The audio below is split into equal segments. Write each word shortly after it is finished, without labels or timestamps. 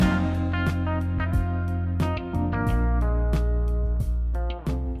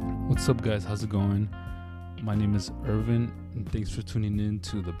What's up, guys? How's it going? My name is Irvin, and thanks for tuning in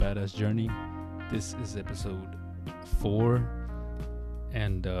to the Badass Journey. This is episode 4,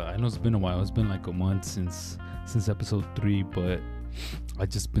 and I know it's been a while. It's been like a month since episode 3, but I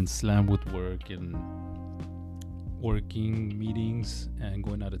just been slammed with work and working meetings and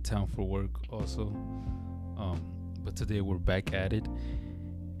going out of town for work also. But today we're back at it,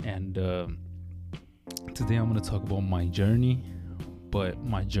 and today I'm going to talk about my journey. But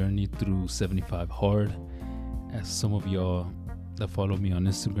my journey through 75 Hard. As some of y'all that follow me on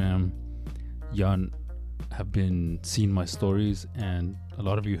Instagram, y'all have been seeing my stories, and a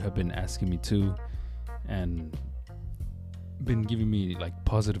lot of you have been asking me too, and been giving me like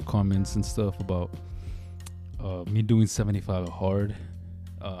positive comments and stuff about me doing 75 Hard.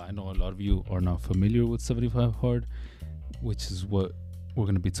 I know a lot of you are not familiar with 75 Hard, which is what we're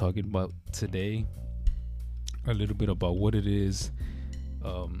going to be talking about today. A little bit about what it is,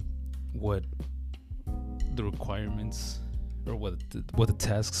 what the requirements or what the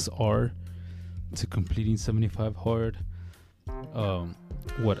tasks are to completing 75 Hard,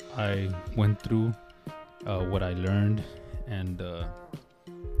 what I went through, what I learned, and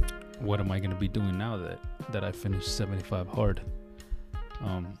what am I going to be doing now that I finished 75 Hard.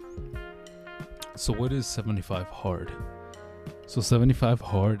 So what is 75 Hard? So 75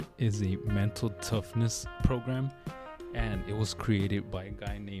 Hard is a mental toughness program, and it was created by a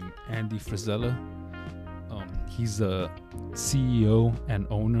guy named Andy Frisella. He's a CEO and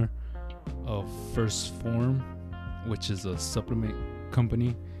owner of First Form, which is a supplement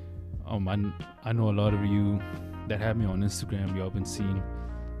company. I know a lot of you that have me on Instagram, y'all been seeing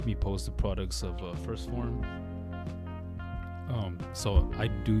me post the products of First Form. So I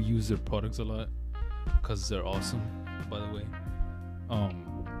do use their products a lot because they're awesome, by the way.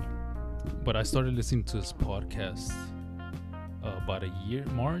 But I started listening to his podcast about a year,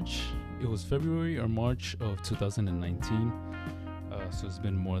 March. It was February or March of 2019. So it's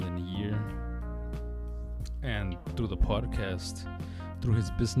been more than a year. And through the podcast, through his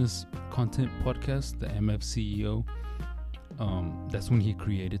business content podcast, the MF CEO, that's when he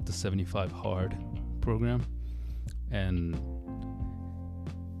created the 75 Hard program. And,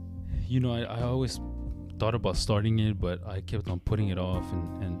 I always thought about starting it, but I kept on putting it off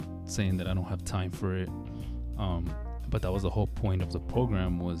and saying that I don't have time for it. But that was the whole point of the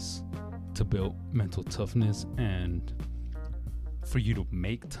program, was to build mental toughness and for you to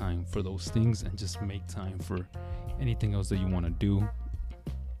make time for those things and just make time for anything else that you want to do,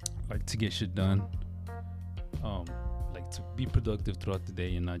 like to get shit done, like to be productive throughout the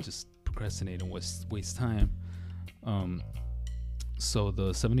day and not just procrastinate and waste time. So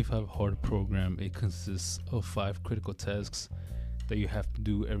the 75 Hard program, it consists of 5 critical tasks that you have to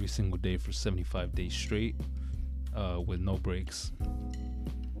do every single day for 75 days straight, with no breaks.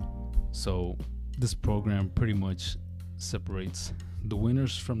 So this program pretty much separates the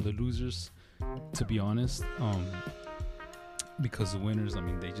winners from the losers, to be honest, because the winners,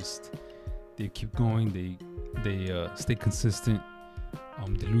 they keep going, they stay consistent.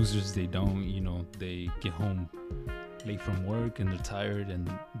 The losers, they don't, they get home late from work and they're tired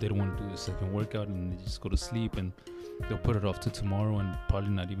and they don't want to do the second workout and they just go to sleep, and they'll put it off to tomorrow, and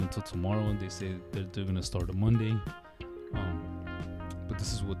probably not even till tomorrow, and they say they're gonna start on Monday. But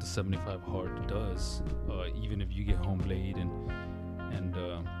this is what the 75 Hard does. Even if you get home late and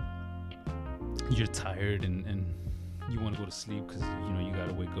you're tired and you want to go to sleep because you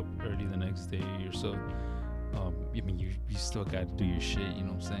gotta wake up early the next day or so, you still got to do your shit. You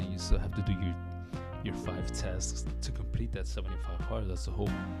know what I'm saying? You still have to do your 5 tasks to complete that 75 Hard. That's the whole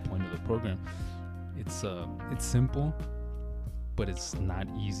point of the program. It's simple, but it's not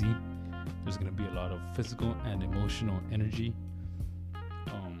easy. There's gonna be a lot of physical and emotional energy,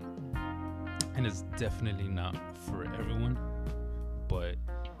 and it's definitely not for everyone. But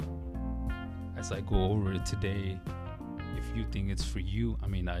as I go over it today, if you think it's for you,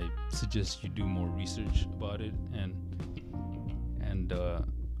 I suggest you do more research about it, and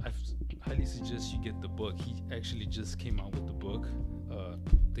I highly suggest you get the book. He actually just came out with the book. I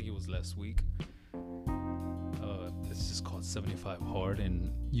think it was last week. It's just called 75 Hard, and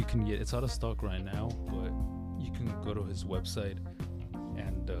you can it's out of stock right now, but you can go to his website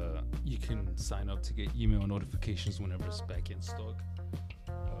and you can sign up to get email notifications whenever it's back in stock.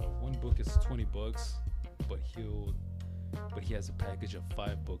 One book is $20, but he has a package of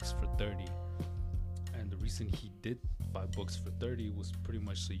 5 books for $30. And the reason he did 5 books for $30 was pretty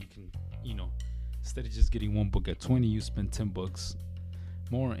much so you can, instead of just getting one book at $20, you spend $10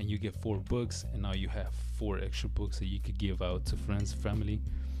 more and you get 4 books, and now you have 4 extra books that you could give out to friends, family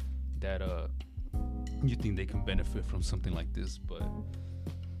that you think they can benefit from something like this. But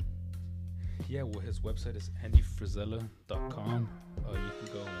yeah, well, his website is andyfrizella.com. You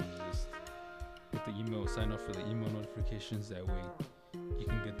can go and just get the email, sign up for the email notifications. That way, you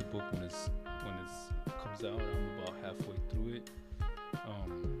can get the book when it comes out. I'm about halfway through it,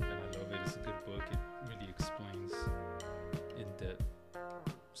 and I love it. It's a good book. It really explains in depth.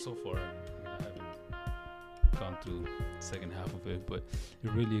 So far, I haven't gone through the second half of it, but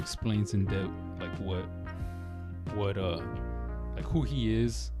it really explains in depth like what like who he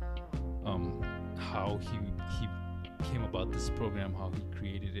is, how he came about this program, how he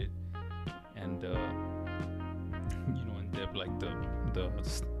created it, and in depth like the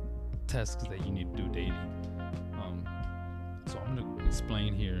tasks that you need to do daily. So I'm gonna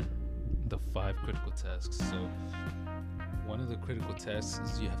explain here the 5 critical tasks. So one of the critical tasks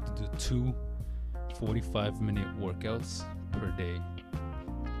is you have to do 2 45-minute workouts per day.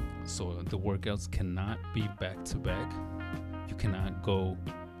 So the workouts cannot be back to back. You cannot go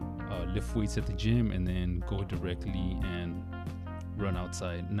lift weights at the gym and then go directly and run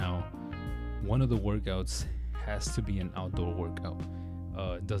outside. Now, one of the workouts has to be an outdoor workout.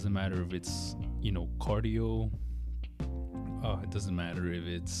 It doesn't matter if it's cardio. It doesn't matter if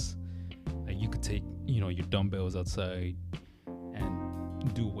it's like you could take your dumbbells outside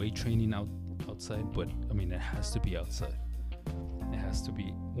and do weight training outside, but I mean it has to be outside. It has to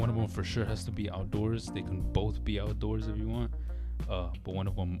be, one of them for sure has to be outdoors. They can both be outdoors if you want, but one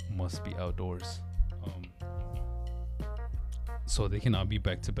of them must be outdoors. So they cannot be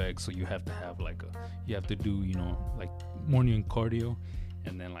back to back. So you have to have you have to do like morning cardio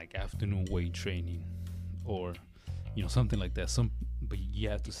and then like afternoon weight training, or something like that. But you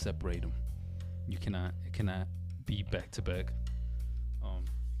have to separate them. It cannot be back to back.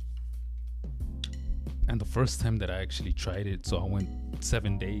 And the first time that I actually tried it, so I went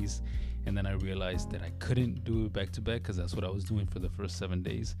 7 days, and then I realized that I couldn't do it back to back, because that's what I was doing for the first 7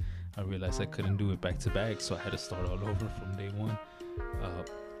 days. I realized I couldn't do it back to back, so I had to start all over from day one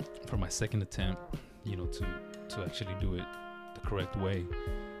for my second attempt, to actually do it the correct way.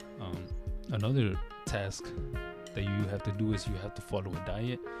 Another task that you have to do is you have to follow a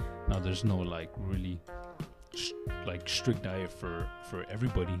diet. Now there's no really strict diet for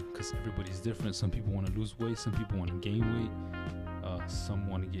everybody, because everybody's different. Some people want to lose weight, some people want to gain weight, some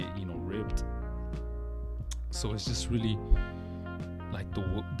want to get ribbed. So it's just really like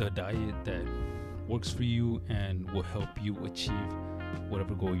the diet that works for you and will help you achieve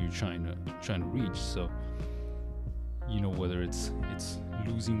whatever goal you're trying to reach. So whether it's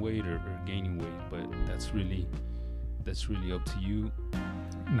losing weight or gaining weight, but that's really up to you.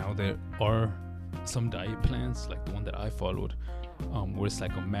 Now there are some diet plans, like the one that I followed, where it's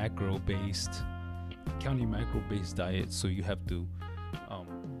like counting macro based diet. So you have to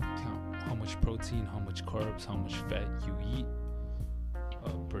count how much protein, how much carbs, how much fat you eat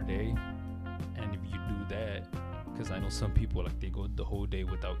per day. And if you do that, because I know some people they go the whole day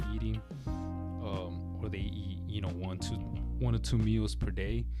without eating, or they eat 1 or 2 meals per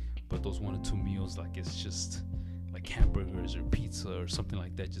day, but those 1 or 2 meals it's just like hamburgers or pizza or something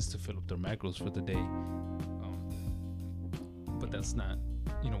like that, just to fill up their macros for the day. But that's not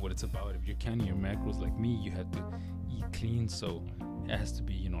what it's about. If you're counting your macros like me, you have to eat clean, so it has to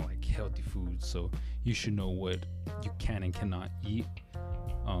be healthy food. So you should know what you can and cannot eat.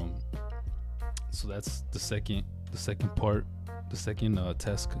 So that's the second part, the second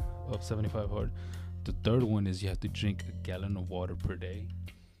task of 75 hard. The third one is you have to drink a gallon of water per day.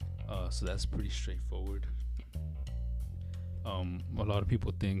 So that's pretty straightforward. A lot of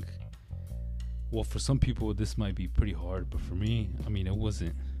people think, well, for some people this might be pretty hard, but for me, I mean, it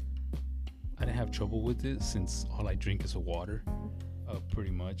wasn't. I didn't have trouble with it, since all I drink is water,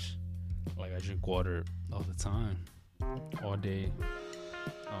 pretty much. I drink water all the time, all day.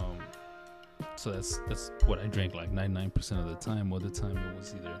 So that's what I drank 99% of the time. Other time it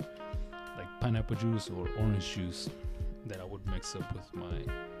was either pineapple juice or orange juice that I would mix up with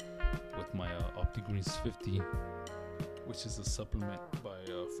my OptiGreens 50, which is a supplement by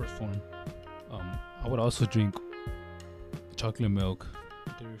First Form. I would also drink chocolate milk,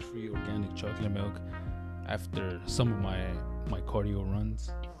 dairy-free organic chocolate milk, after some of my cardio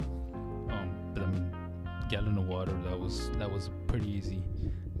runs. But I mean, gallon of water, that was a pretty easy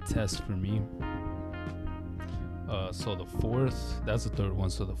test for me. So that's the third one.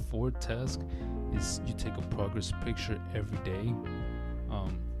 So the fourth task is you take a progress picture every day.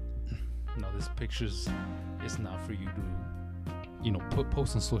 Now this pictures is not for you to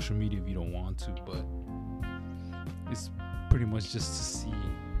post on social media if you don't want to, but it's pretty much just to see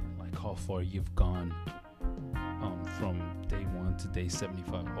how far you've gone from day 1 to day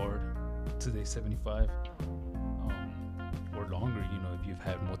 75 hard to day 75, or or longer, if you've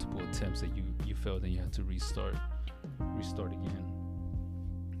had multiple attempts that you failed and you have to restart again.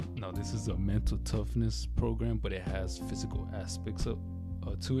 Now, this is a mental toughness program, but it has physical aspects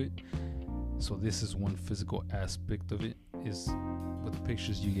to it. So this is one physical aspect of it, is with the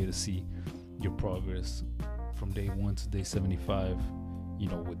pictures you get to see your progress from day 1 to day 75,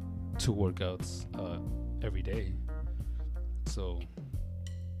 with 2 workouts every day. So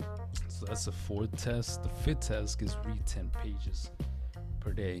that's the 4th test. The 5th task is read 10 pages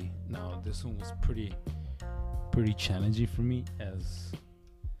per day. Now, this one was pretty challenging for me, as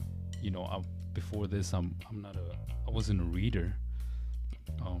before this, I wasn't a reader.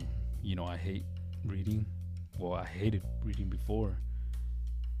 I hate reading. Well, I hated reading before.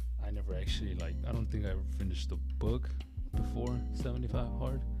 I never actually I don't think I ever finished a book before 75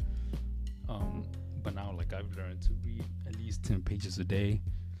 hard. But now I've learned to read at least 10 pages a day.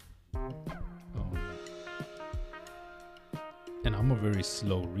 And I'm a very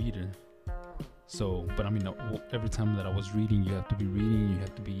slow reader. So, but every time that I was reading, you have to be reading, you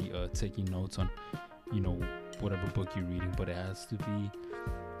have to be taking notes on, whatever book you're reading, but it has to be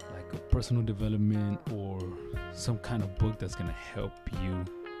like a personal development or some kind of book that's gonna help you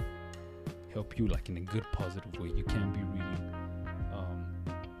like in a good, positive way. You can't be reading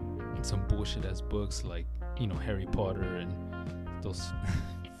some bullshit ass books like Harry Potter and those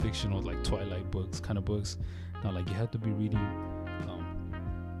fictional like Twilight books kind of books. Now, you have to be reading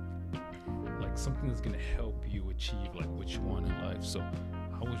something that's gonna help you achieve what you want in life. So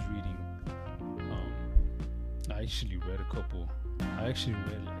I was reading. I actually read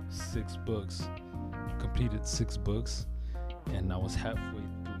 6 books, completed 6 books, and I was halfway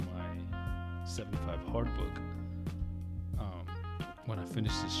through my 75 hard book when I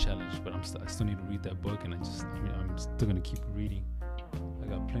finished this challenge. But I still need to read that book, and I'm still gonna keep reading. I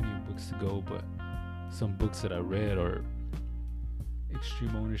got plenty of books to go, but some books that I read are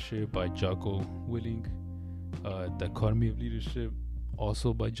Extreme Ownership by Jocko Willink, The Economy of Leadership,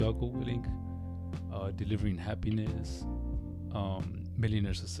 also by Jocko Willink, Delivering Happiness,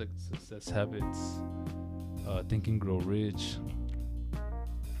 Millionaire Success Habits, Think and Grow Rich.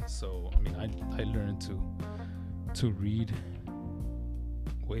 So I learned to read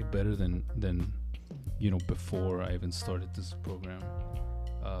way better than before I even started this program.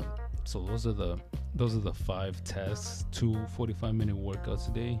 So those are the 5 tasks: 2 45-minute workouts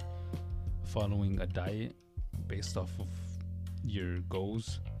a day, following a diet based off of your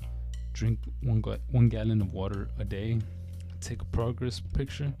goals, drink 1 gallon of water a day, take a progress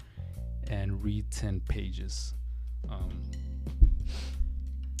picture, and read 10 pages.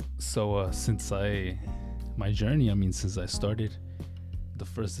 Since my journey, since I started the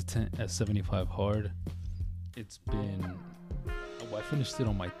first attempt at 75 hard, I finished it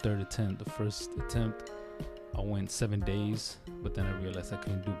on my 3rd attempt. The first attempt, I went 7 days, but then I realized I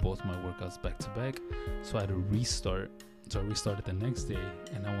couldn't do both my workouts back to back, so I had to restart. So I restarted the next day,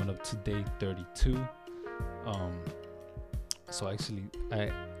 and I went up to day 32. So actually,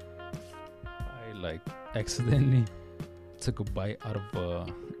 I accidentally took a bite out of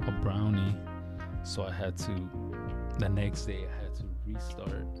a brownie, so the next day I had to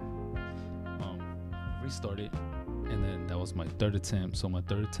restart it. And then that was my 3rd attempt. So my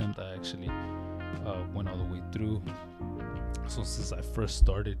 3rd attempt, I actually went all the way through. So since I first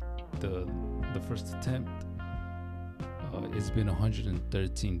started the first attempt, it's been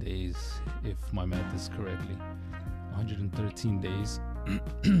 113 days, if my math is correctly. 113 days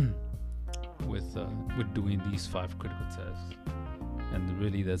with doing these 5 critical tests. And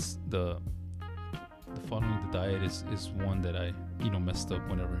really, that's the following the diet is one that I messed up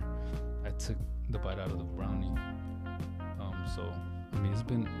whenever I took the bite out of the brownie. So it's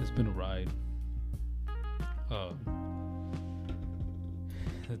been a ride.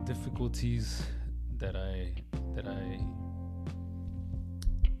 The difficulties that I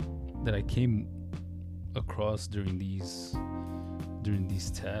came across during these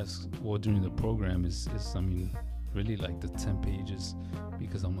tasks, or during the program, is really the 10 pages,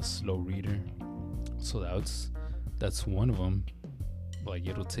 because I'm a slow reader. So that's one of them.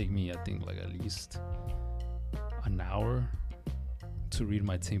 It'll take me, I think, at least an hour to read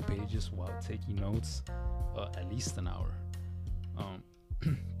my 10 pages while taking notes. At least an hour.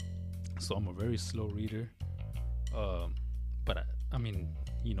 So I'm a very slow reader, but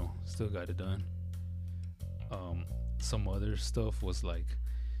still got it done. Some other stuff was I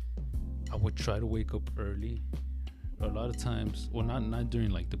would try to wake up early. A lot of times, well, not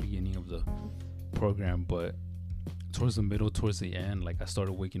during the beginning of the program, but towards the middle, towards the end, I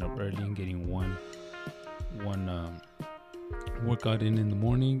started waking up early and getting one workout in the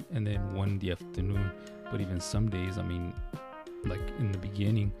morning, and then one in the afternoon. But even some days, like in the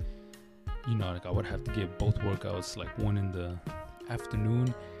beginning, like I would have to get both workouts, like one in the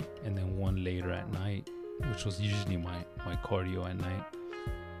afternoon and then one later at night, which was usually my cardio at night.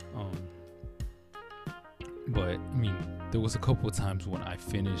 But I mean, there was a couple of times when I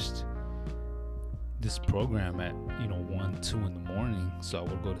finished this program at 1, 2 in the morning, so I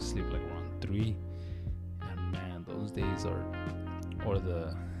would go to sleep like around 3. And man, those days are, or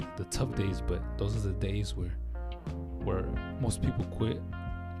the tough days, but those are the days where most people quit.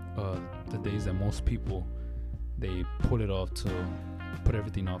 The days that most people, they put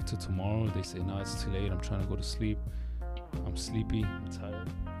everything off to tomorrow. They say, no, it's too late, I'm trying to go to sleep, I'm sleepy, I'm tired,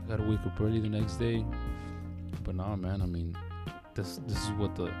 I gotta wake up early the next day. But nah, man, I mean, this is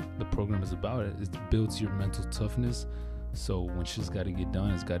what the program is about. It builds your mental toughness. So when shit's got to get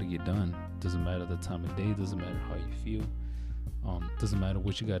done, it's got to get done. Doesn't matter the time of day, doesn't matter how you feel, doesn't matter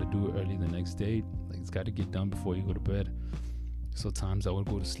what you got to do early the next day. Like, it's got to get done before you go to bed. So times I would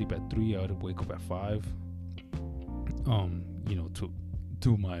go to sleep at 3, I would wake up at 5, to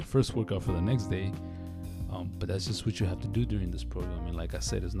do my first workout for the next day. But that's just what you have to do during this program. And like I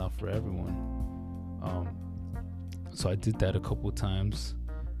said, it's not for everyone. So I did that a couple of times.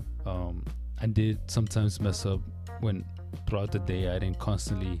 I did sometimes mess up when throughout the day I didn't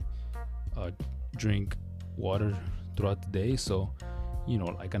constantly drink water throughout the day. So,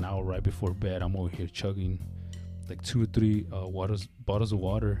 like an hour right before bed, I'm over here chugging like 2 or 3 bottles of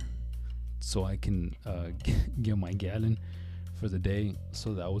water so I can get my gallon for the day.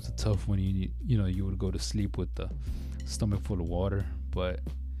 So that was a tough one. You would go to sleep with the stomach full of water. But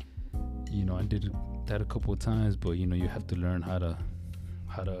I did that a couple of times. But you have to learn how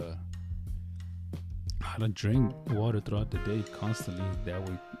to drink water throughout the day constantly. That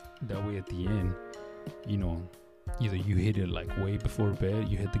way at the end, either you hit it like way before bed,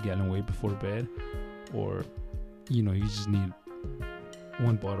 you hit the gallon way before bed, or you just need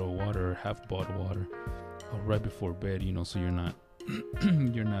 1 bottle of water or half a bottle of water right before bed, so you're not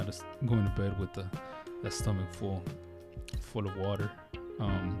going to bed with the stomach full of water.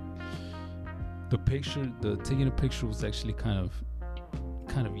 The taking a picture was actually kind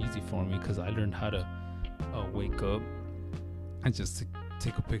of easy for me, because I learned how to wake up and just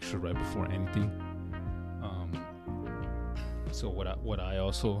take a picture right before anything. So what I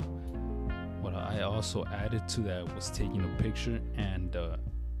also added to that was taking a picture and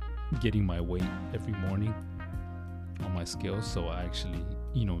getting my weight every morning on my scale. So I actually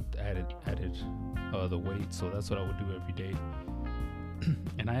added the weight. So that's what I would do every day.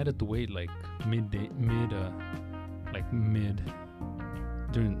 And I added the weight like mid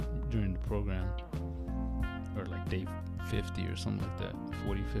during the program, or like day 50 or something like that,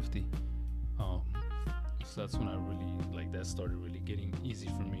 40, 50. So that's when I really, that started really getting easy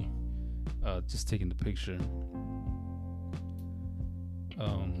for me, just taking the picture.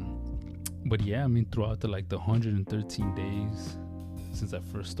 But yeah, I mean, throughout the 113 days since I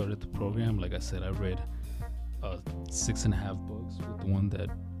first started the program, like I said, I read 6.5 books, with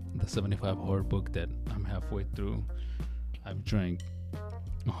the 75 hard book that I'm halfway through. I've drank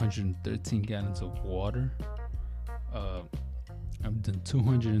 113 gallons of water. I've done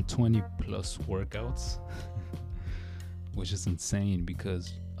 220 plus workouts, which is insane,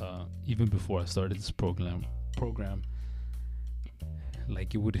 because even before I started this program,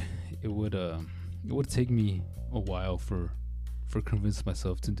 like it would take me a while for convince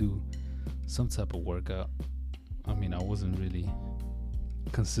myself to do some type of workout. I mean, I wasn't really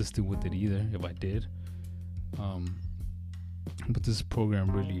consistent with it either, if I did. But this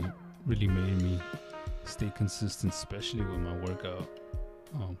program really made me stay consistent, especially with my workout,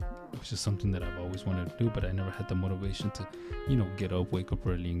 which is something that I've always wanted to do, but I never had the motivation to, get up, wake up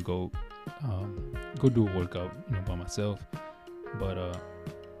early, and go do a workout, by myself. But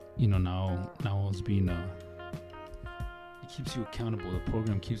now I was being it keeps you accountable. The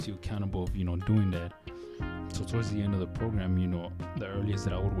program keeps you accountable of doing that. So towards the end of the program, the earliest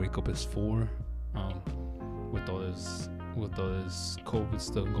that I would wake up is 4. With all this COVID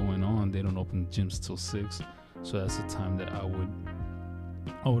stuff going on, they don't open gyms till 6. So that's the time that I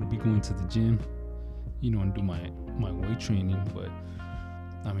would be going to the gym, and do my weight training. But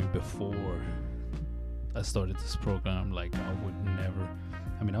I mean, before I started this program, I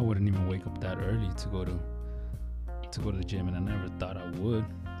wouldn't even wake up that early to go to the gym, and I never thought I would,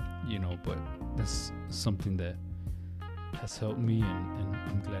 but that's something that has helped me, and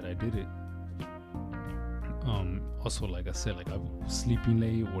I'm glad I did it. Also, like I said, I was sleeping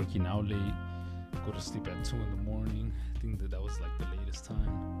late, working out late, go to sleep at 2 in the morning. I think that was the latest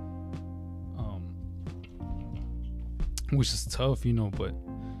time, which is tough,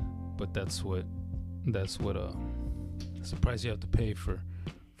 but that's what Surprised you have to pay for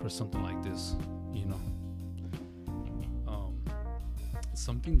something like this, you know. Um,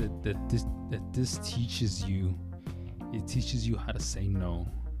 Something that this teaches you. It teaches you how to say no,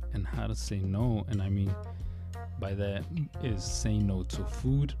 and how to say no. And I mean by that is saying no to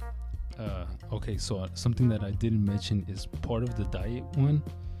food. Okay, so something that I didn't mention is part of the diet one,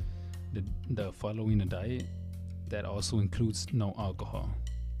 the following a diet that also includes no alcohol.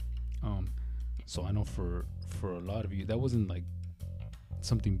 Um, so I know for a lot of you that wasn't like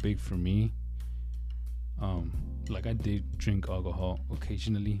something big for me. Um, like I did drink alcohol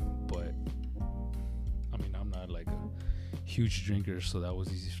occasionally, but I mean I'm not like a huge drinker, so that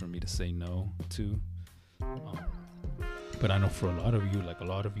was easy for me to say no to. Um, but I know for a lot of you, like a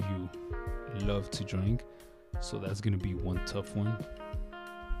lot of you love to drink, so that's gonna be one tough one.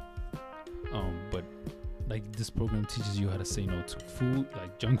 But like this program teaches you how to say no to food,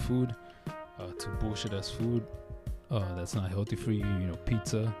 like junk food, to bullshit ass food that's not healthy for you. You know,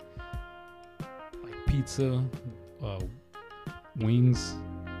 pizza, uh, wings,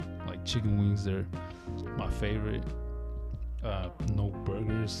 like chicken wings. They're my favorite. No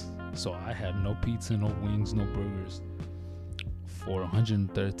burgers. So I had no pizza, no wings, no burgers for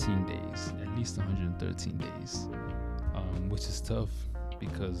 113 days, at least 113 days, which is tough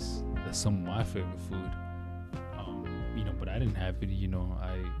because that's some of my favorite food. You know, but I didn't have it. You know,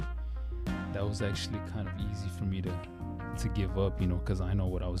 that was actually kind of easy for me to give up. You know, because I know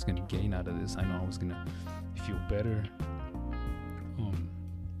what I was gonna gain out of this. I know I was gonna feel better.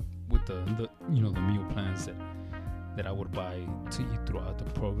 With the you know the meal plans that I would buy to eat throughout the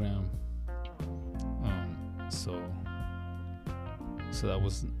program. So that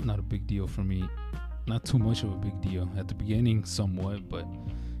was not a big deal for me. Not too much of a big deal at the beginning, somewhat, but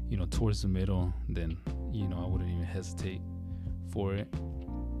you know, towards the middle, then you know I wouldn't even hesitate for it.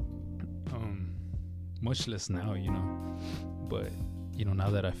 Much less now, you know. But you know, now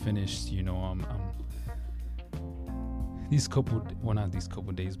that I finished, you know, I'm not these couple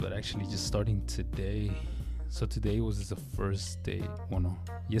days, but actually just starting today. So today was the first day. Well, no,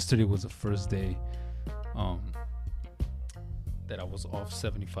 yesterday was the first day that I was off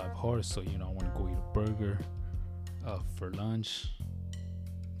 75 hard. So you know, I want to go eat a burger for lunch.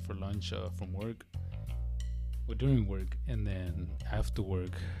 From work, or during work, and then after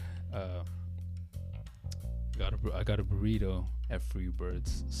work, I got a burrito at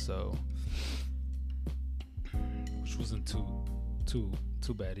Freebirds. So, which wasn't too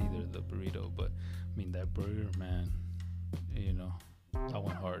bad either, the burrito, but I mean that burger, man, you know, I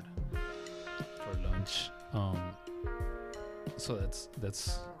went hard for lunch. So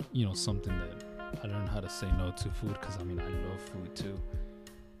that's you know something that I learned how to say no to food, because I mean I love food too.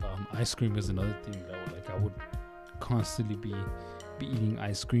 Ice cream is another thing that I would constantly be eating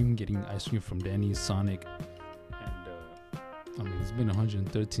ice cream, getting ice cream from Denny's, Sonic, and I mean it's been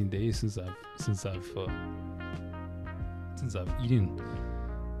 113 days since I've eaten,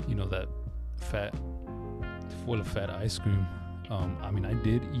 you know, that full of fat ice cream. I mean I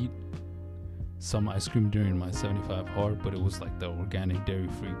did eat some ice cream during my 75 hard, but it was like the organic dairy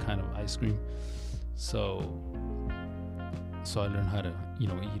free kind of ice cream. So I learned how to, you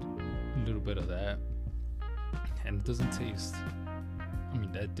know, eat a little bit of that, and it doesn't taste, I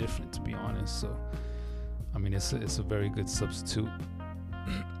mean, that different, to be honest. So I mean it's a very good substitute.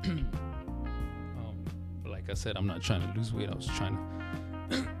 But like I said, I'm not trying to lose weight. I was trying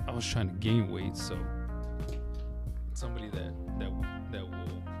to gain weight. So somebody that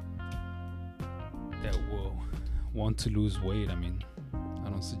will want to lose weight, I mean, I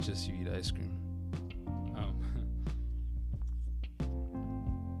don't suggest you eat ice cream.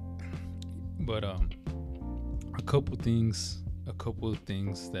 But a couple of things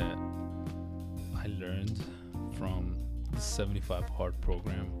that I learned from the 75 hard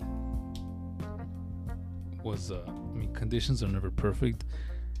program was, I mean, conditions are never perfect.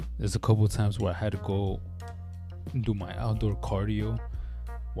 There's a couple of times where I had to go do my outdoor cardio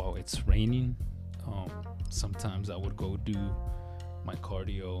while it's raining. Sometimes I would go do my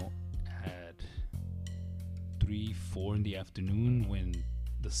cardio at 3-4 in the afternoon when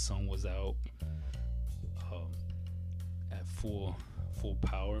the sun was out at full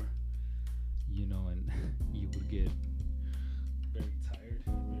power, you know, and you would get very tired,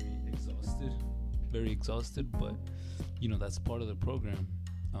 very exhausted, but you know, that's part of the program.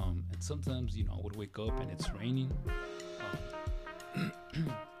 And sometimes, you know, I would wake up and it's raining,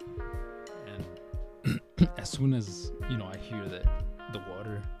 and as soon as, you know, I hear that the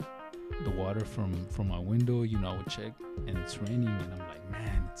water from my window, you know, I would check and it's raining, and I'm like,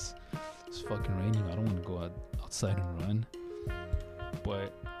 man, it's fucking raining. I don't want to go outside and run.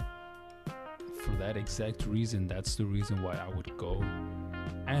 But for that exact reason, that's the reason why I would go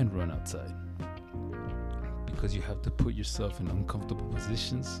and run outside, because you have to put yourself in uncomfortable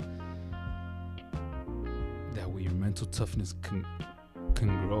positions. That way your mental toughness can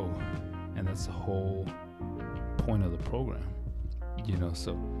grow, and that's the whole point of the program,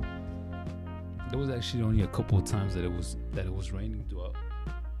 so there was actually only a couple of times that it was raining throughout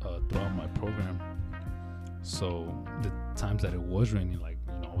my program. So the times that it was raining, like,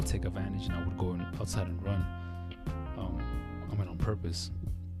 I would take advantage and I would go outside and run. On purpose.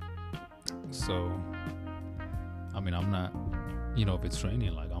 So, I'm not, if it's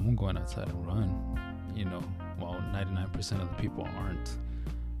raining, like, I'm going outside and run, while 99% of the people aren't.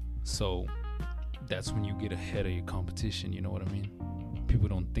 So that's when you get ahead of your competition, you know what I mean? People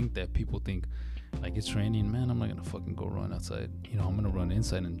don't think that. People think, like, it's raining, man, I'm not gonna fucking go run outside. I'm gonna run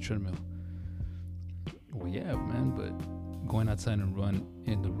inside in the treadmill. Well, yeah, man, but going outside and run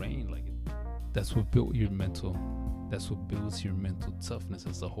in the rain, like, that's what built your mental. That's what builds your mental toughness.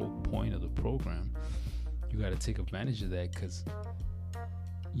 That's the whole point of the program. You got to take advantage of that, because,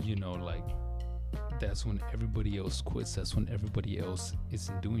 like, that's when everybody else quits. That's when everybody else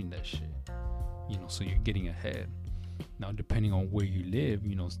isn't doing that shit. So you're getting ahead. Now, depending on where you live,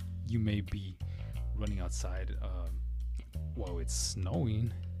 you may be running outside while it's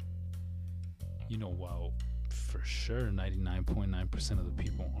snowing. While for sure 99.9% of the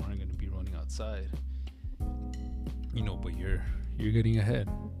people aren't going to be running outside. But you're getting ahead.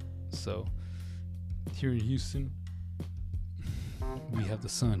 So here in Houston, we have the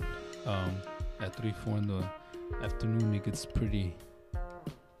sun. At 3-4 in the afternoon, it gets pretty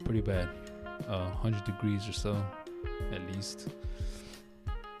bad. 100 degrees or so, at least.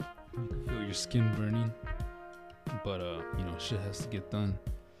 You can feel your skin burning, but shit has to get done.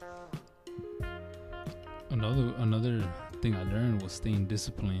 Another thing I learned was staying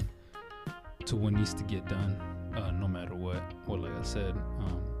disciplined to what needs to get done, no matter what. Well, like I said,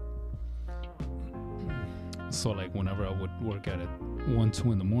 so like whenever I would work out at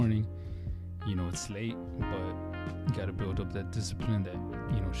 1-2 in the morning, it's late, but you gotta build up that discipline that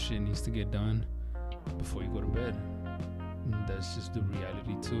shit needs to get done before you go to bed. And that's just the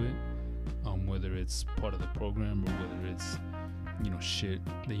reality to it. Whether it's part of the program or whether it's shit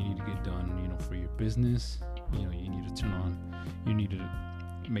that you need to get done, for your business. You need to turn on. You need to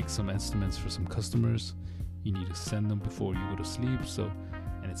make some estimates for some customers. You need to send them before you go to sleep. So,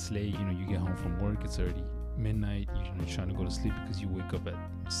 and it's late. You get home from work. It's already midnight. You're trying to go to sleep because you wake up at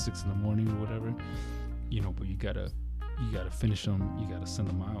 6 in the morning or whatever. But you gotta finish them. You gotta send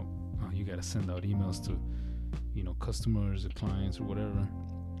them out. You gotta send out emails to, customers or clients or whatever.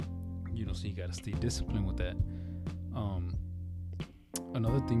 So you gotta stay disciplined with that.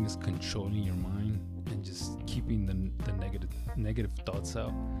 Another thing is controlling your mind and just keeping the negative thoughts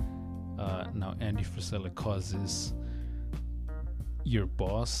out. Now Andy Frisella calls this your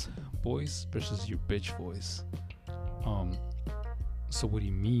boss voice versus your bitch voice. So what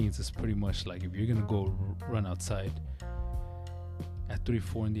he means is pretty much like, if you're gonna go run outside at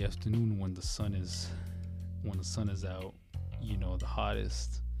 3-4 in the afternoon when the sun is out, the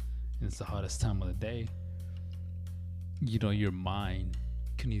hottest, and it's the hottest time of the day, your mind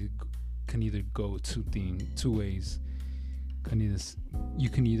can either go two ways. You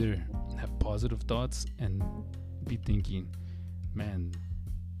can either have positive thoughts and be thinking, man,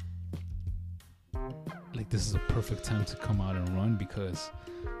 like, this is a perfect time to come out and run because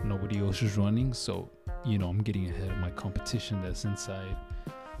nobody else is running, so I'm getting ahead of my competition that's inside,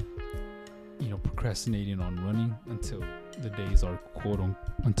 procrastinating on running until the day is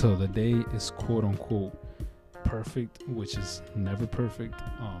quote unquote perfect, which is never perfect.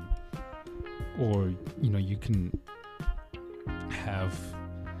 Or you can have,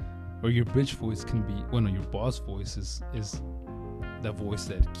 or your bitch voice can be, your boss voice is that voice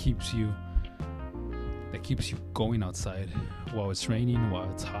that keeps you going outside while it's raining, while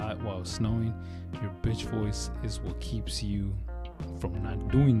it's hot, while it's snowing. Your bitch voice is what keeps you from not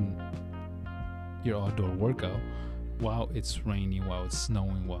doing your outdoor workout while it's raining, while it's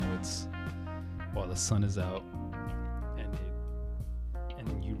snowing, while the sun is out,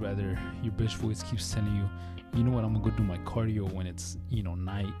 and your bitch voice keeps telling you, you know what, I'm gonna go do my cardio when it's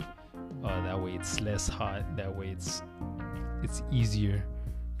night. That way it's less hot. That way it's easier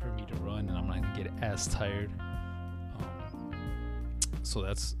for me to run, and I'm not gonna get as tired. So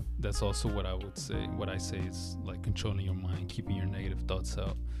that's also what I would say. What I say is like controlling your mind, keeping your negative thoughts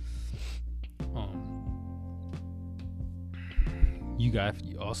out. You have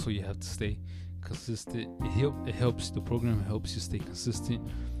to stay consistent. It helps. The program helps you stay consistent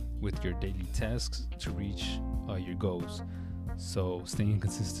with your daily tasks to reach your goals. So staying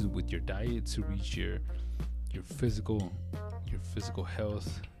consistent with your diet to reach your physical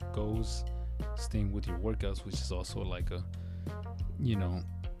health goals, staying with your workouts, which is also like a, you know,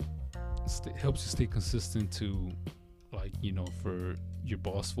 helps you stay consistent to, like, for your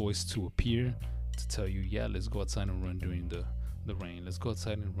boss voice to appear to tell you, yeah, let's go outside and run during the rain, let's go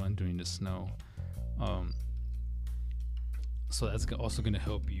outside and run during the snow. So that's also going to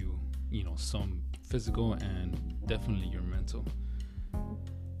help you, some physical and definitely your mental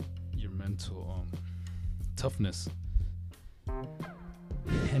toughness.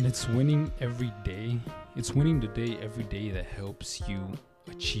 And it's winning every day. It's winning the day every day that helps you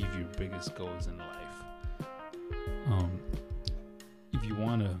achieve your biggest goals in life. If you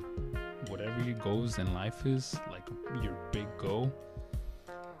want to, whatever your goals in life is, like your big goal,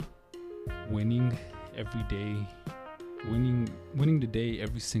 winning every day, winning the day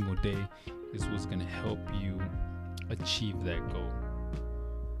every single day is what's going to help you achieve that goal.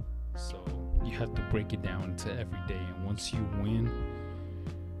 So you have to break it down to every day, and once you win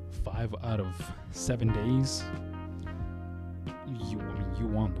 5 out of 7 days, you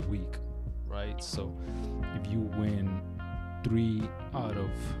won the week, right? So if you win 3 out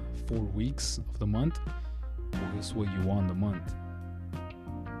of 4 weeks of the month, well, guess what? You won the month.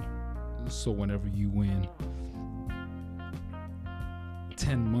 So whenever you win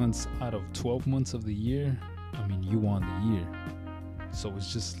 10 months out of 12 months of the year, you won the year. So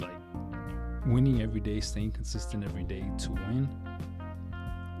it's just like winning every day, staying consistent every day to win.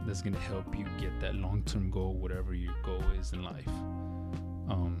 That's going to help you get that long-term goal, whatever your goal is in life.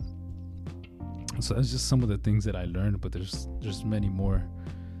 So that's just some of the things that I learned, but there's many more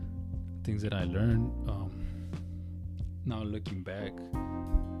things that I learned. Now looking back,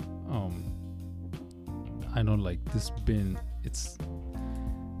 I know like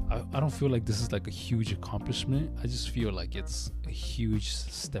I don't feel like this is like a huge accomplishment. I just feel like it's a huge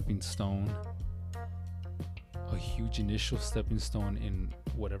stepping stone, a huge initial stepping stone in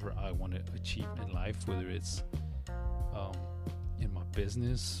whatever I want to achieve in life, whether it's in my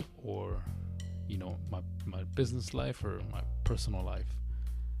business or my business life or my personal life.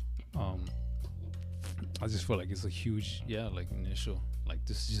 I just feel like it's a huge initial, like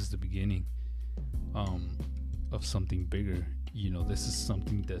this is just the beginning of something bigger. This is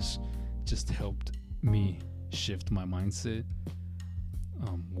something that's just helped me shift my mindset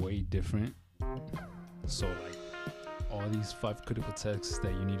way different. So like all these 5 critical texts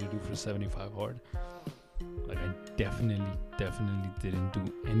that you need to do for 75 hard, like I definitely didn't do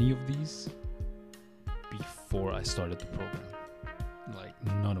any of these before I started the program, like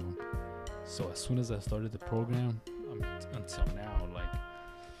none of them. So as soon as I started the program until now, like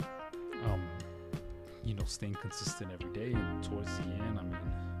staying consistent every day, and towards the end,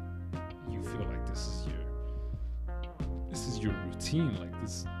 you feel like this is your routine, like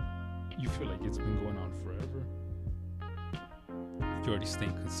this, you feel like it's been going on forever. You're already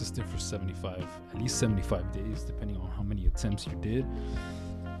staying consistent for at least 75 days, depending on how many attempts you did.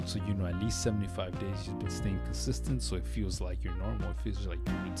 So at least 75 days you've been staying consistent, so it feels like your normal, it feels like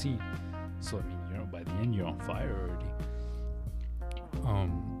your routine. So by the end you're on fire already.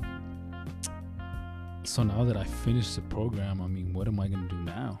 So now that I finished the program, what am I gonna do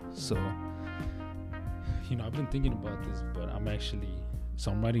now? So I've been thinking about this, but I'm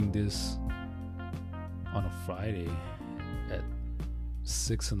writing this on a Friday at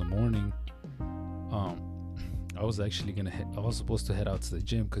 6 in the morning. I was actually I was supposed to head out to the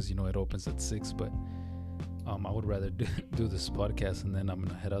gym because it opens at 6, but I would rather do this podcast, and then I'm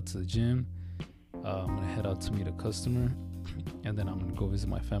gonna head out to the gym. I'm gonna head out to meet a customer, and then I'm gonna go visit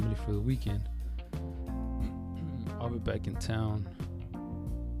my family for the weekend. I'll be back in town.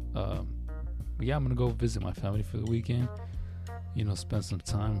 But yeah, I'm gonna go visit my family for the weekend. Spend some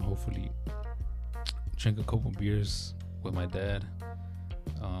time, hopefully drink a couple beers with my dad.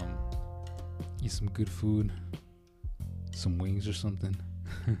 Eat some good food, some wings or something.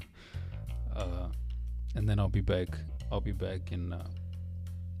 And then I'll be back in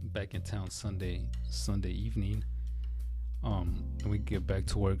town Sunday evening. And we get back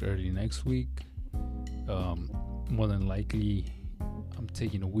to work early next week. More than likely I'm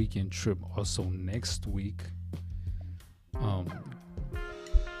taking a weekend trip also next week.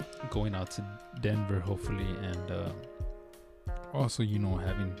 Going out to Denver hopefully, and also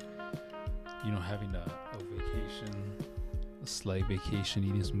having a vacation, a slight vacation,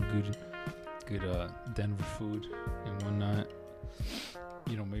 eating some good Denver food and whatnot.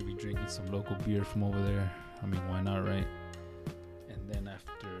 Maybe drinking some local beer from over there. Why not, right? And then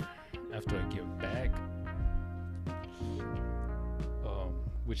after I get back,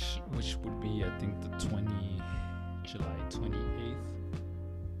 which would be I think the July 28th.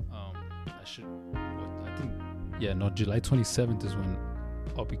 I should, what, I think, yeah, no, July 27th is when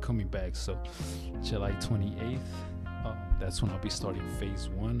I'll be coming back. So July 28th, that's when I'll be starting phase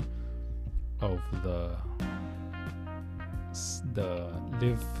 1 of the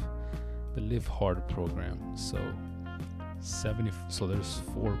Live Hard program. So there's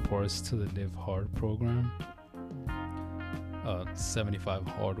 4 parts to the Live Hard program. 75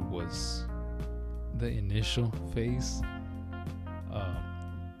 Hard was the initial phase.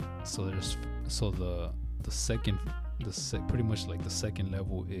 Pretty much like the second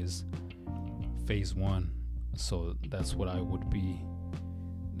level is phase 1. So that's what I would be.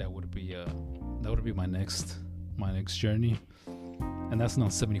 That would be my next journey, and that's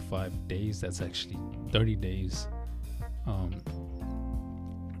not 75 days. That's actually 30 days.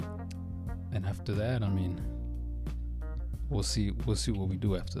 And after that, I mean, we'll see what we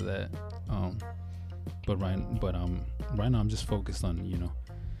do after that. But right now I'm just focused on,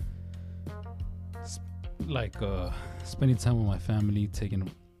 spending time with my family, taking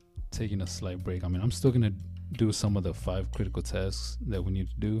a slight break. I mean, I'm still gonna do some of the 5 critical tasks that we need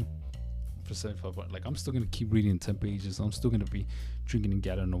to do for 75. Like, I'm still gonna keep reading 10 pages. I'm still gonna be drinking a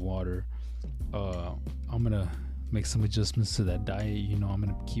gallon of water. I'm gonna make some adjustments to that diet. I'm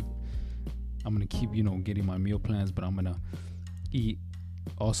gonna keep getting my meal plans, but I'm gonna eat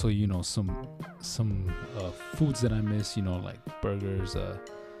also some foods that I miss, like burgers,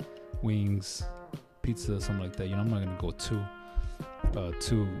 wings, pizza, something like that. I'm not gonna go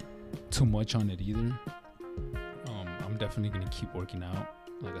too much on it either. I'm definitely gonna keep working out.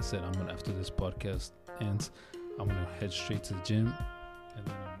 Like I said, after this podcast ends, I'm gonna head straight to the gym, and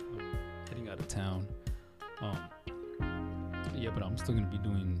then I'm heading out of town. But I'm still gonna be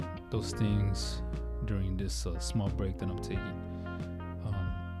doing those things during this small break that I'm taking.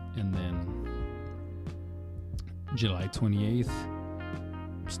 And then July 28th,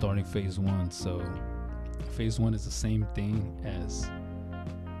 starting phase 1. So phase 1 is the same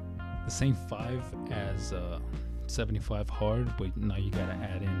 5 as 75 Hard, but now you gotta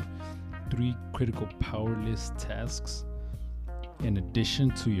add in 3 critical power list tasks in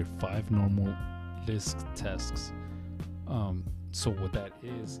addition to your 5 normal list tasks. So what that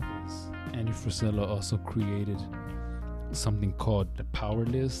is Andy Frisella also created something called the power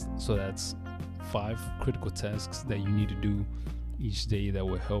list. So that's 5 critical tasks that you need to do each day that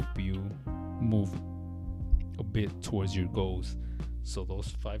will help you move a bit towards your goals. So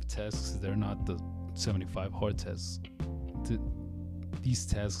those 5 tasks, they're not the 75 hard tasks. These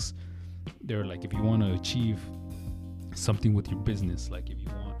tasks, they're like, if you want to achieve something with your business, like if you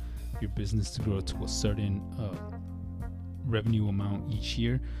want your business to grow to a certain revenue amount each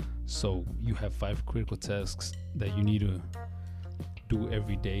year, so you have 5 critical tasks that you need to do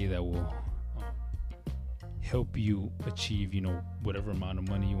every day that will help you achieve, whatever amount of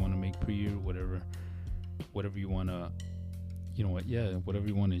money you want to make per year, whatever you want to, whatever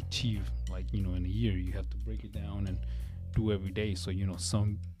you want to achieve, like, in a year. You have to break it down and do every day. So,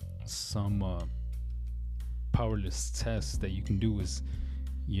 some powerless tests that you can do is,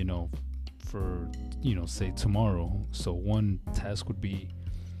 for, say tomorrow. So one task would be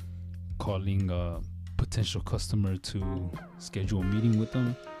calling a potential customer to schedule a meeting with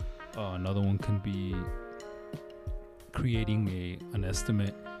them. Another one can be creating an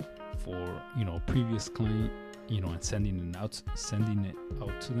estimate for, a previous client, and sending it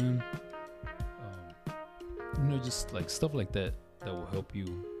out to them. Just like stuff like that will help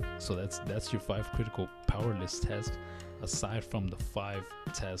you. So that's your 5 critical power list tasks, aside from the 5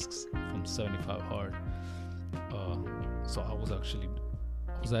 tasks from 75 hard. So I was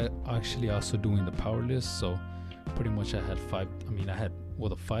actually also doing the power list. So pretty much I had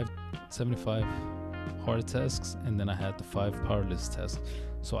the 5 75 hard tasks, and then I had the 5 power list tasks.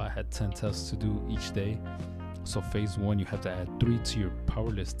 So I had 10 tasks to do each day. So phase 1, you have to add 3 to your power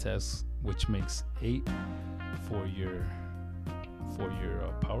list tasks, which makes 8 for your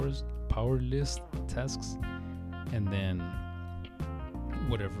power list tasks, and then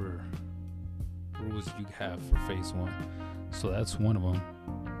whatever rules you have for phase 1. So that's one of them.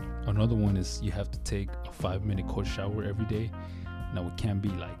 Another one is you have to take a 5-minute cold shower every day. Now it can't be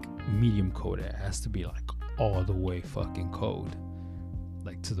like medium cold. It has to be like all the way fucking cold,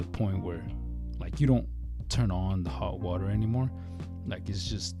 like to the point where like you don't turn on the hot water anymore. Like it's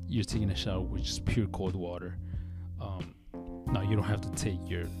just you're taking a shower with just pure cold water. Now you don't have to take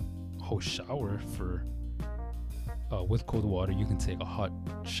your whole shower with cold water. You can take a hot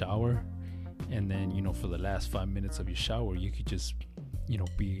shower, and then for the last 5 minutes of your shower, you could just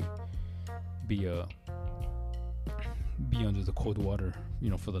be under the cold water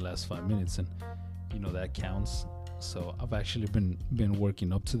for the last 5 minutes, and that counts. So I've actually been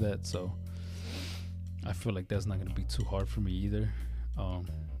working up to that. So I feel like that's not gonna be too hard for me either.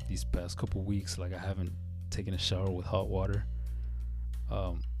 These past couple weeks, like I haven't taken a shower with hot water.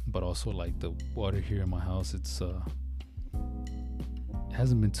 But also like the water here in my house, it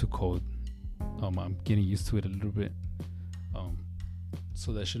hasn't been too cold. I'm getting used to it a little bit.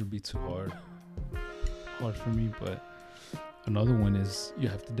 So that shouldn't be too hard for me. But another one is you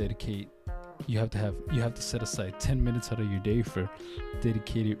have to set aside 10 minutes out of your day for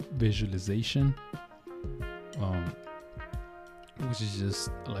dedicated visualization. Which is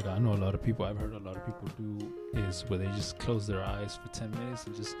just like, I've heard a lot of people do is where they just close their eyes for 10 minutes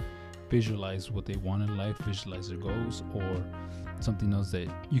and just visualize what they want in life, visualize their goals. Or something else that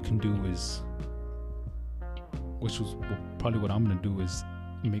you can do is, which was probably what I'm gonna do, is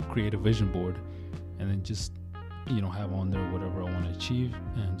create a vision board and then just have on there whatever I want to achieve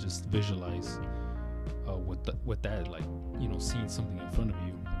and just visualize with that, like seeing something in front of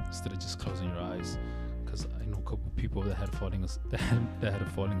you instead of just closing your eyes. Because I know a couple of people that had falling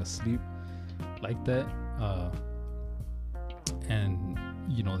asleep like that, and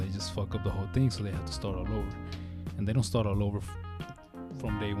they just fuck up the whole thing, so they have to start all over. And they don't start all over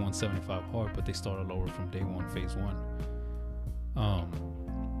from day 175 hard, but they start all over from day one, phase one.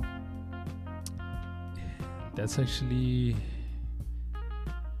 That's actually,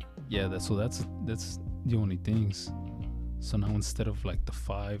 yeah. That's the only things. So now instead of like the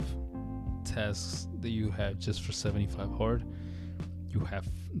 5 tasks that you have just for 75 hard, you have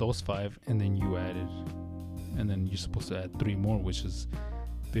those 5, and then you're supposed to add 3 more, which is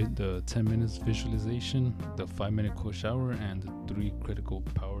the 10 minutes visualization, the 5-minute cold shower, and the 3 critical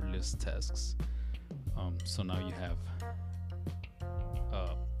power list tasks. So now you have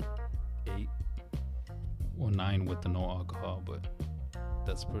 8 or 9 with the no alcohol, but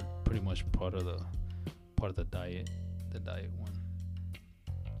that's pretty much part of the diet one.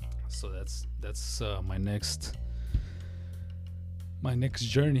 So that's my next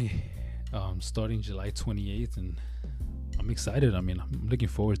journey, starting July 28th, and I'm excited. I mean, I'm looking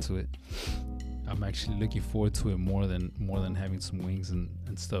forward to it. I'm actually looking forward to it more than having some wings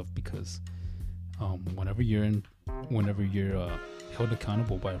and stuff, because whenever you're held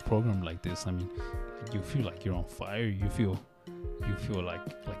accountable by a program like this, I mean, you feel like you're on fire. You feel like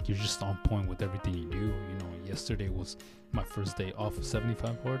you're just on point with everything you do. Yesterday was my first day off of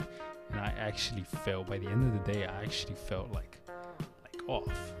 75 hard, and I actually felt, by the end of the day, I actually felt like off.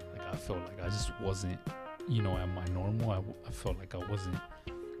 Like I felt like I just wasn't, at my normal. I felt like I wasn't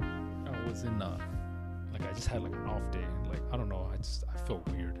like, I just had like an off day. Like, I don't know, I felt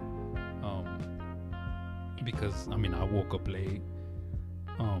weird. Because I mean, I woke up late.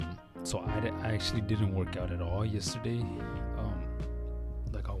 So I actually didn't work out at all yesterday,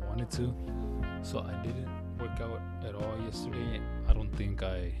 like I wanted to. So I didn't work out at all yesterday. I don't think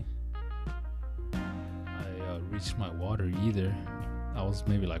I reached my water either. I was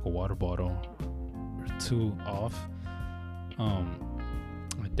maybe like a water bottle or 2 off. I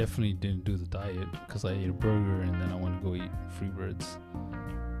definitely didn't do the diet because I ate a burger and then I want to go eat Freebirds.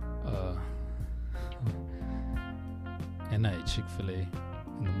 And I ate Chick-fil-A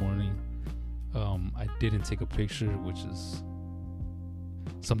in the morning. I didn't take a picture, which is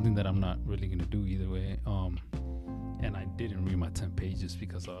something that I'm not really gonna do either way. And I didn't read my 10 pages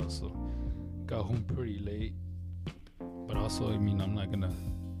because I also got home pretty late. But also, I mean, I'm not gonna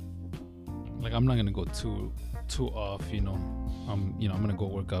go too off. I'm gonna go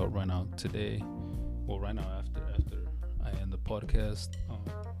work out right now today. Well, right now after I end the podcast. I'm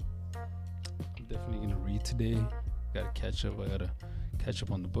definitely gonna read today. Gotta catch up. I gotta catch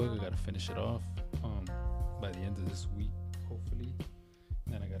up on the book. I gotta finish it off by the end of this week, hopefully.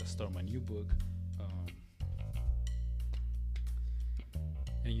 And then I gotta start my new book.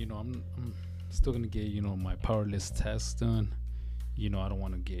 And I'm still gonna get my power list tasks done. I don't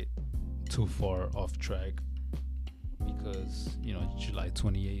want to get too far off track because July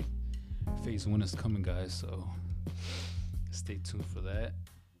 28th, phase 1 is coming, guys. So stay tuned for that.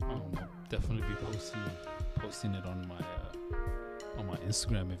 Definitely be posting it on my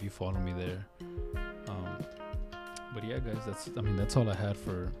Instagram if you follow me there. But yeah, guys, that's all I had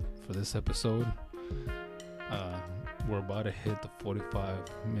for this episode. We're about to hit the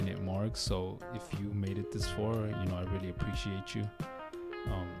 45-minute mark, so if you made it this far, I really appreciate you.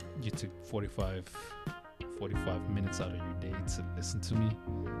 You took 45 minutes out of your day to listen to me.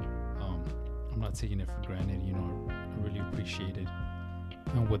 I'm not taking it for granted. I really appreciate it.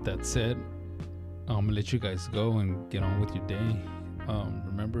 And with that said, I'm gonna let you guys go and get on with your day.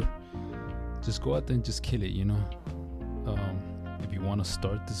 Remember, just go out there and just kill it. If you want to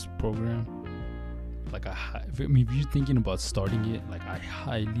start this program, like if you're thinking about starting it, like I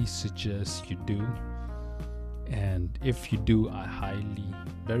highly suggest you do. And if you do,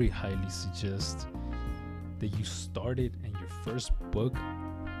 very highly suggest that you start it, and your first book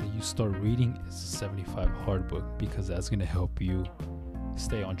that you start reading is a 75 hard book, because that's going to help you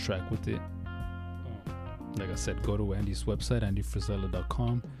stay on track with it. Like I said, go to Andy's website,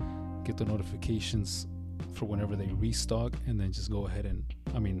 andyfrisella.com, get the notifications for whenever they restock, and then just go ahead and,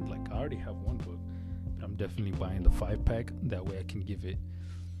 I already have one book, but I'm definitely buying the 5-pack. That way I can give it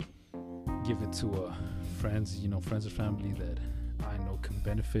to friends or family that I know can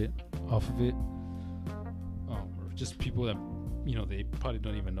benefit off of it, or just people that they probably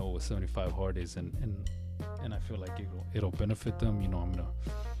don't even know what 75 hard is, and I feel like it'll benefit them. I'm gonna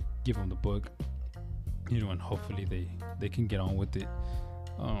give them the book, and hopefully they can get on with it.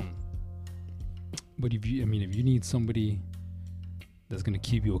 But if you need somebody that's gonna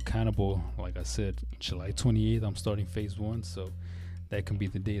keep you accountable, like I said, July 28th I'm starting phase 1, so that can be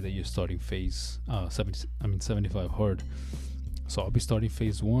the day that you're starting phase 75 hard. So I'll be starting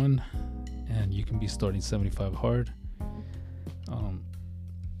phase 1, and you can be starting 75 hard.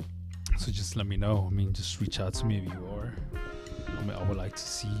 So just let me know. just reach out to me if you are. I would like to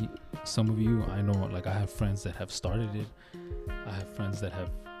see some of you. I know, like, I have friends that have started it. I have friends that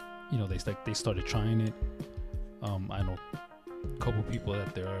have, they started trying it. I know a couple people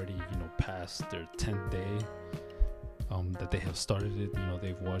that they're already, past their 10th day, that they have started it.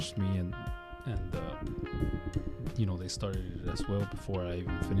 They've watched me and they started it as well before I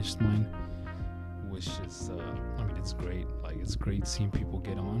even finished mine, which is, it's great. Like, it's great seeing people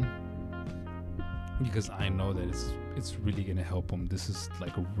get on, because I know that it's really gonna help them. This is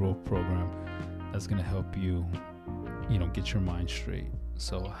like a real program that's gonna help you, get your mind straight.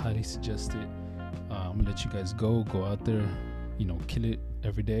 So I highly suggest it. I'm gonna let you guys go out there, kill it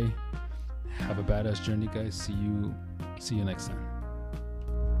every day. Have a badass journey, guys. See you next time.